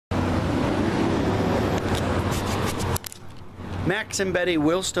Max and Betty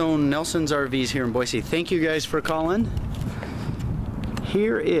Willstone Nelson's RVs here in Boise. Thank you guys for calling.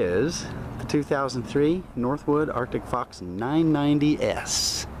 Here is the 2003 Northwood Arctic Fox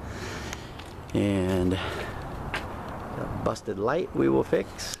 990S. And a busted light we will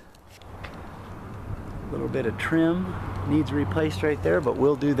fix. A little bit of trim needs replaced right there, but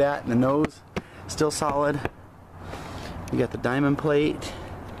we'll do that. And the nose still solid. We got the diamond plate,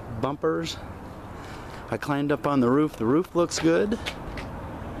 bumpers. I climbed up on the roof. The roof looks good.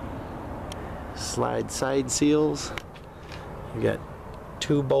 Slide side seals. We got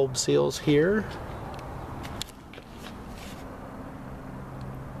 2 bulb seals here.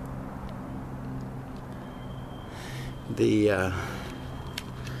 I'll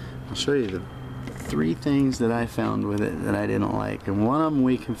show you the 3 things that I found with it that I didn't like, and one of them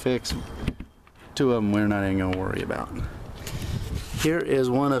we can fix. 2 of them we're not even going to worry about. Here is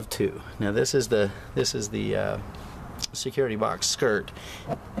one of 2. Now this is the security box skirt.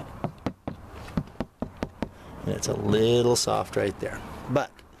 And it's a little soft right there, but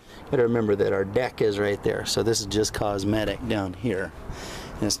you gotta remember that our deck is right there, so this is just cosmetic down here,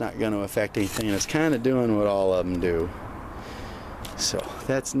 and it's not going to affect anything. It's kind of doing what all of them do, so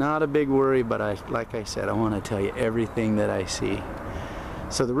that's not a big worry. But like I said, I want to tell you everything that I see.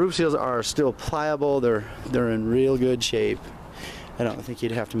 So the roof seals are still pliable. They're in real good shape. I don't think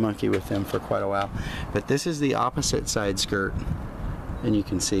you'd have to monkey with them for quite a while. But this is the opposite side skirt, and you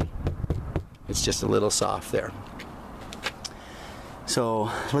can see it's just a little soft there. So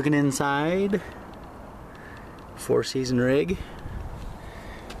looking inside, 4-season rig,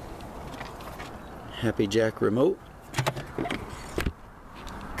 Happy Jack remote.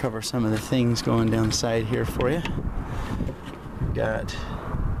 Cover some of the things going down the side here for you. Got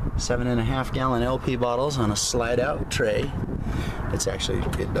 7.5 gallon LP bottles on a slide out tray.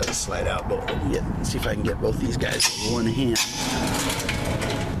 It does slide out, but let's see if I can get both these guys in one hand.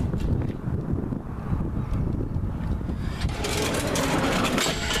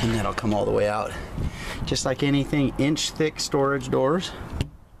 And that'll come all the way out. Just like anything, inch thick storage doors.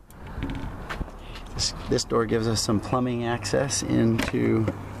 This door gives us some plumbing access into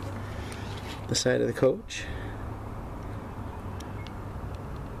the side of the coach.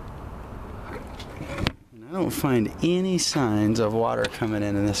 I don't find any signs of water coming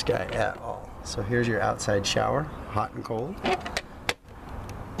in this guy at all. So here's your outside shower, hot and cold.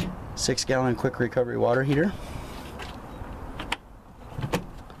 6-gallon quick recovery water heater.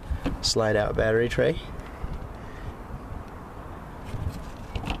 Slide out battery tray.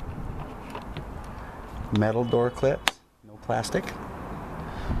 Metal door clips, no plastic.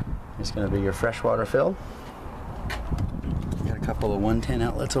 It's going to be your freshwater fill. Got a couple of 110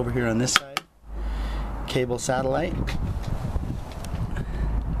 outlets over here on this side. Cable satellite,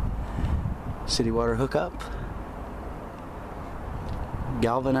 city water hookup,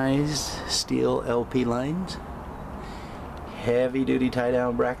 galvanized steel LP lines, heavy duty tie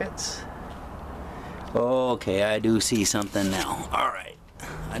down brackets. Okay, I do see something now. Alright,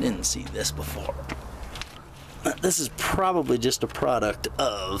 I didn't see this before. This is probably just a product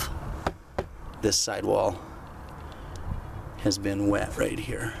of this sidewall has been wet right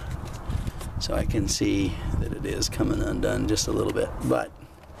here. So I can see that it is coming undone just a little bit, but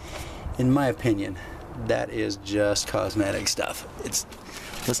in my opinion, that is just cosmetic stuff.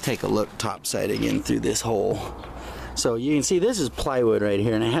 Let's take a look topside again through this hole. So you can see this is plywood right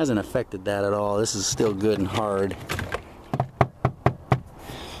here, and it hasn't affected that at all. This is still good and hard,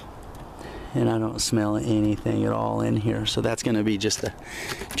 and I don't smell anything at all in here. So that's going to be just the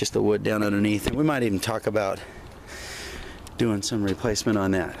wood down underneath, and we might even talk about doing some replacement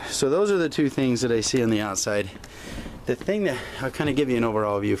on that. So those are the 2 things that I see on the outside. The thing that I'll kind of give you an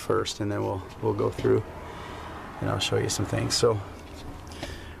overall view first, and then we'll go through and I'll show you some things. So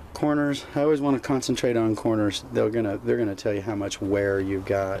corners, I always want to concentrate on corners. They're gonna tell you how much wear you've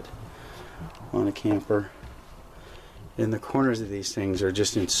got on a camper. And the corners of these things are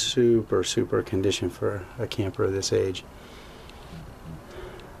just in super condition for a camper of this age.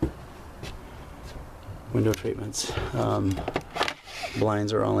 Window treatments,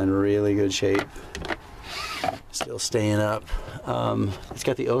 blinds are all in really good shape, still staying up. It's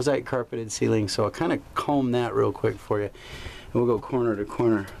got the Ozite carpeted ceiling, so I'll kind of comb that real quick for you, and we'll go corner to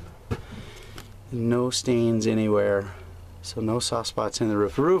corner. No stains anywhere, so no soft spots in the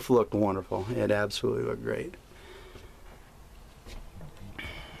roof. The roof looked wonderful. It absolutely looked great.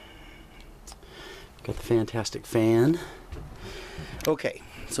 Got the fantastic fan. Okay.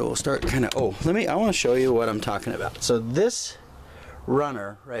 So we'll start kind of, I want to show you what I'm talking about. So this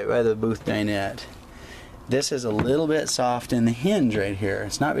runner right by the booth dinette, this is a little bit soft in the hinge right here.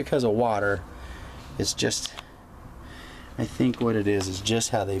 It's not because of water, it's just, I think what it is just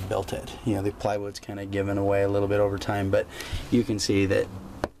how they built it. You know, the plywood's kind of given away a little bit over time, but you can see that,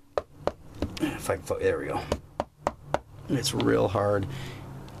 if I can, there we go. It's real hard.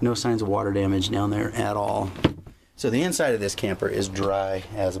 No signs of water damage down there at all. So the inside of this camper is dry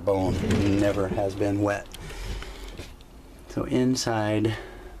as a bone. It never has been wet. So inside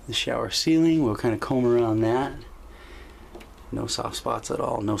the shower ceiling, we'll kind of comb around that. No soft spots at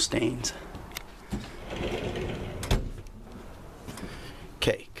all, no stains.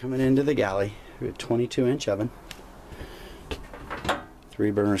 Okay, coming into the galley, we have a 22-inch oven,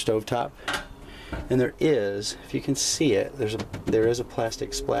 3-burner stovetop, and there is, if you can see it, there is a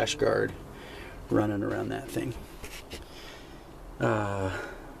plastic splash guard running around that thing.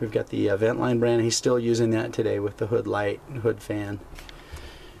 We've got the Ventline brand. He's still using that today with the hood light, hood fan,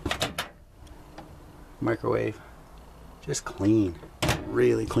 microwave. Just clean,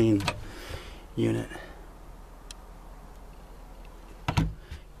 really clean unit.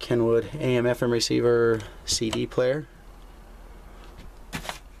 Kenwood AM/FM receiver, CD player.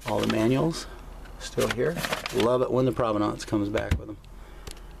 All the manuals still here. Love it when the provenance comes back with them.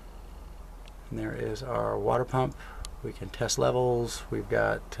 And there is our water pump. We can test levels. We've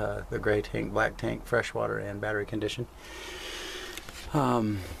got the gray tank, black tank, freshwater, and battery condition.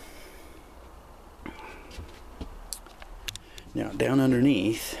 Now down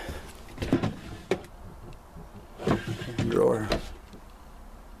underneath, drawer.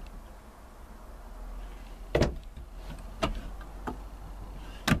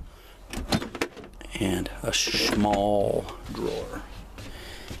 And a small drawer.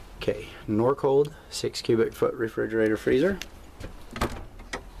 Okay, Norcold 6 cubic foot refrigerator freezer.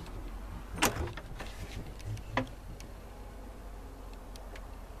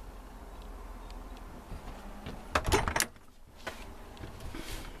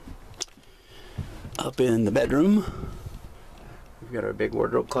 Up in the bedroom, we've got our big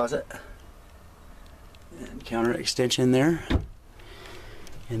wardrobe closet and counter extension there.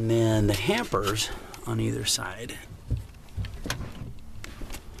 And then the hampers on either side.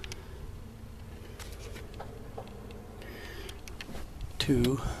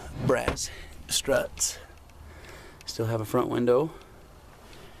 Two brass struts. Still have a front window.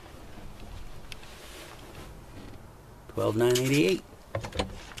 $12,988.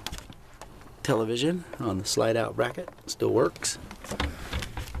 Television on the slide out bracket. Still works.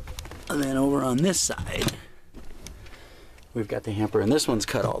 And then over on this side, we've got the hamper, and this one's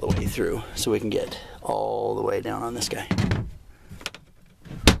cut all the way through, so we can get all the way down on this guy.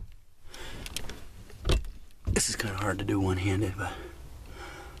 This is kind of hard to do one-handed, but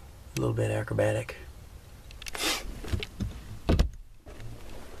a little bit acrobatic.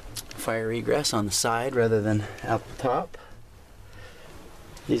 Fire egress on the side rather than out the top.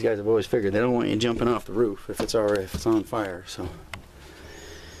 These guys have always figured they don't want you jumping off the roof if it's on fire. So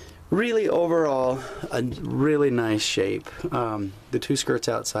really, overall, a really nice shape. The two skirts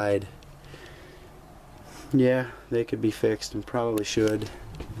outside, yeah, they could be fixed and probably should.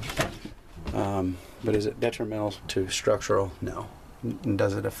 But is it detrimental to structural? No.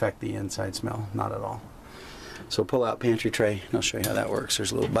 Does it affect the inside smell? Not at all. So pull out pantry tray, and I'll show you how that works.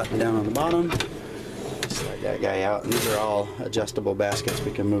 There's a little button down on the bottom. Slide that guy out, and these are all adjustable baskets.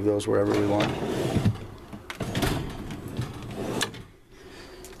 We can move those wherever we want.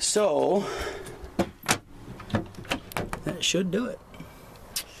 So that should do it.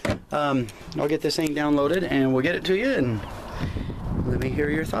 I'll get this thing downloaded and we'll get it to you, and let me hear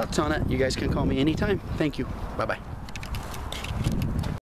your thoughts on it. You guys can call me anytime. Thank you. Bye-bye.